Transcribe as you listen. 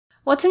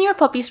What's in your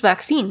puppy's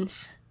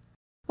vaccines?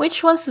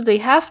 Which ones do they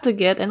have to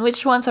get and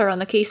which ones are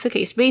on a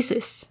case-to-case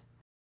basis?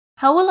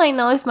 How will I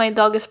know if my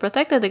dog is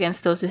protected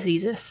against those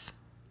diseases?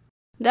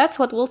 That's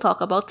what we'll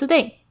talk about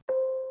today.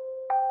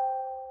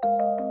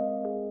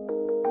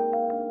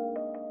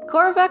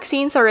 Core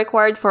vaccines are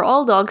required for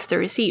all dogs to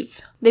receive.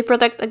 They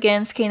protect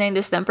against canine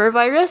distemper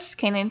virus,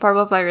 canine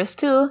parvovirus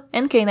 2,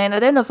 and canine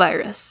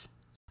adenovirus,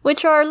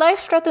 which are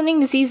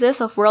life-threatening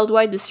diseases of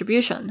worldwide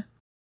distribution.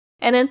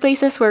 And in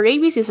places where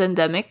rabies is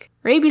endemic,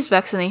 rabies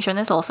vaccination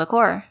is also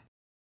core.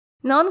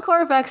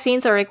 Non-core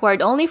vaccines are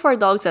required only for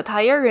dogs at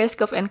higher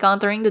risk of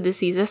encountering the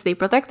diseases they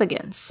protect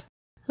against,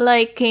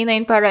 like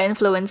canine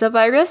parainfluenza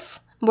virus,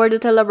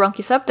 Bordetella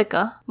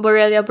bronchoseptica,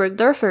 Borrelia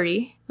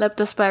burgdorferi,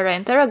 Leptospira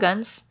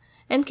interrogans,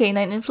 and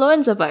canine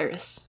influenza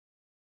virus.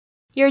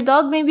 Your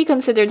dog may be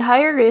considered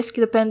higher risk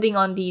depending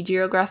on the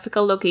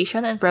geographical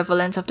location and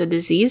prevalence of the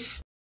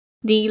disease,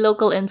 the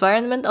local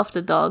environment of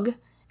the dog,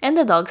 and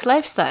the dog's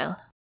lifestyle.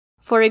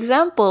 For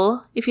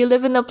example, if you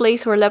live in a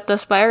place where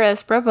Leptospira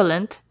is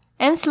prevalent,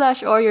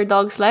 and/or your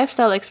dog's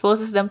lifestyle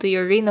exposes them to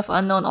urine of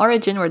unknown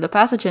origin where the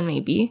pathogen may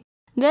be,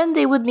 then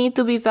they would need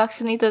to be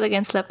vaccinated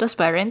against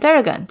Leptospira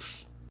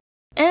interrogans.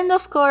 And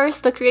of course,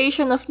 the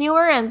creation of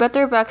newer and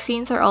better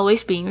vaccines are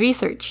always being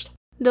researched.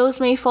 Those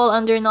may fall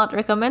under not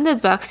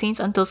recommended vaccines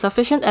until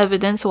sufficient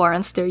evidence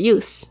warrants their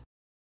use.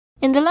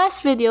 In the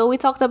last video, we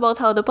talked about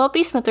how the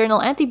puppy's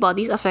maternal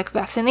antibodies affect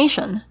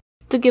vaccination.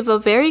 To give a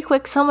very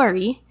quick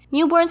summary,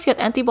 newborns get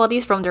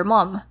antibodies from their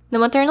mom. The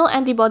maternal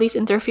antibodies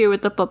interfere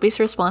with the puppy's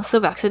response to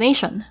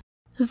vaccination.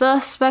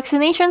 Thus,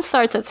 vaccination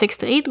starts at 6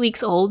 to 8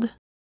 weeks old,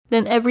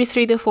 then every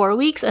 3 to 4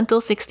 weeks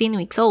until 16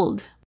 weeks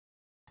old.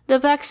 The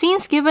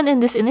vaccines given in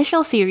this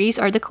initial series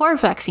are the core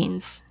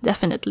vaccines,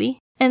 definitely,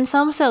 and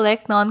some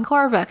select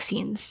non-core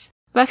vaccines.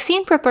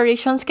 Vaccine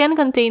preparations can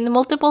contain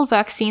multiple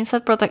vaccines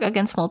that protect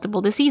against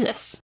multiple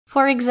diseases.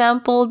 For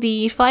example,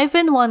 the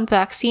 5-in-1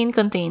 vaccine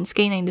contains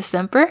canine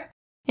distemper,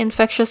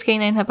 infectious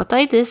canine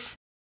hepatitis,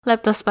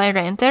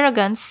 Leptospira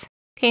interrogans,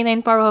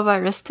 canine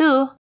parvovirus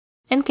 2,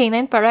 and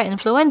canine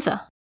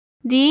parainfluenza.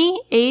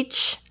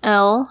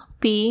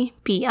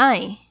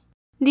 DHLPPI.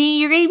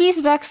 The rabies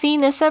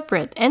vaccine is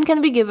separate and can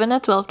be given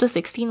at 12 to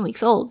 16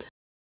 weeks old.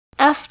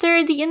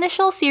 After the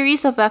initial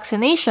series of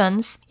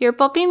vaccinations, your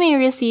puppy may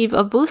receive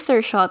a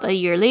booster shot a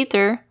year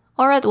later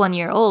or at 1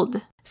 year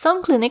old.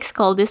 Some clinics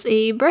call this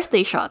a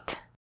birthday shot.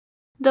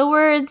 The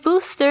word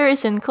booster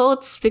is in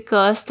quotes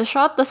because the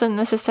shot doesn't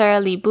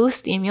necessarily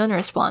boost the immune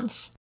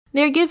response.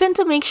 They're given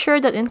to make sure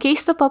that in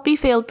case the puppy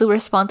failed to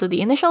respond to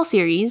the initial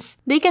series,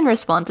 they can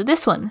respond to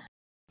this one.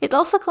 It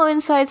also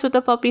coincides with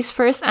the puppy's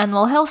first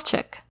annual health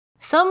check.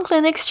 Some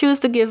clinics choose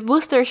to give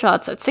booster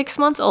shots at 6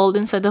 months old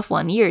instead of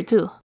 1 year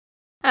too.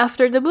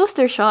 After the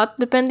booster shot,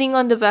 depending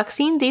on the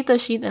vaccine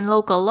datasheet and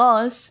local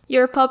laws,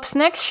 your pup's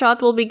next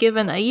shot will be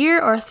given a year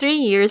or 3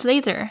 years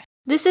later.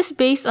 This is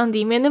based on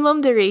the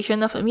minimum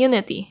duration of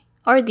immunity,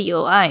 or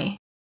DOI.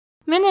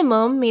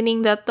 Minimum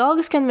meaning that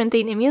dogs can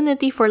maintain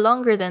immunity for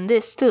longer than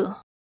this too.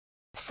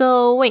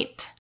 So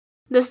wait,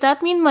 does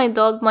that mean my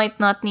dog might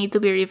not need to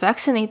be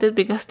revaccinated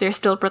because they're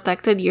still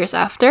protected years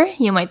after?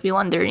 You might be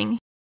wondering.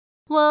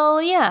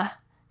 Well, yeah.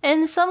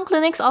 And some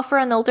clinics offer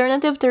an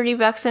alternative to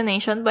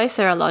revaccination by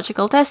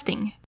serological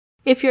testing.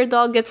 If your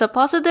dog gets a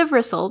positive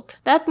result,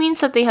 that means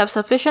that they have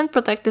sufficient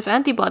protective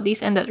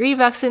antibodies and that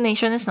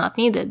revaccination is not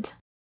needed.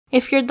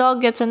 If your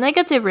dog gets a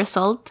negative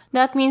result,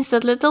 that means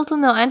that little to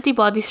no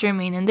antibodies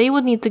remain and they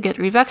would need to get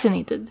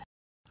revaccinated.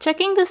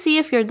 Checking to see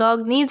if your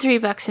dog needs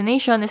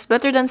revaccination is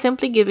better than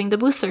simply giving the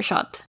booster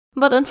shot.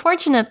 But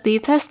unfortunately,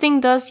 testing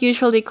does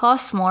usually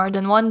cost more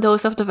than 1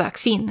 dose of the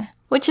vaccine,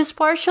 which is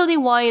partially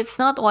why it's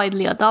not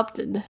widely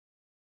adopted.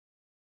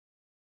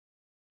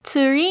 To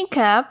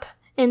recap,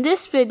 in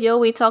this video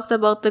we talked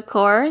about the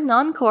core,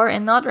 non-core,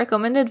 and not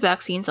recommended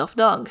vaccines of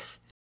dogs,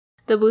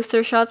 the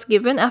booster shots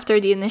given after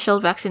the initial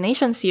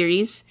vaccination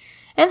series,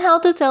 and how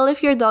to tell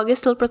if your dog is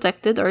still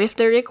protected or if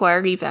they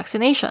require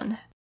revaccination.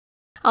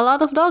 A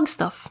lot of dog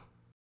stuff.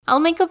 I'll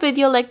make a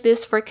video like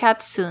this for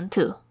cats soon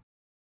too.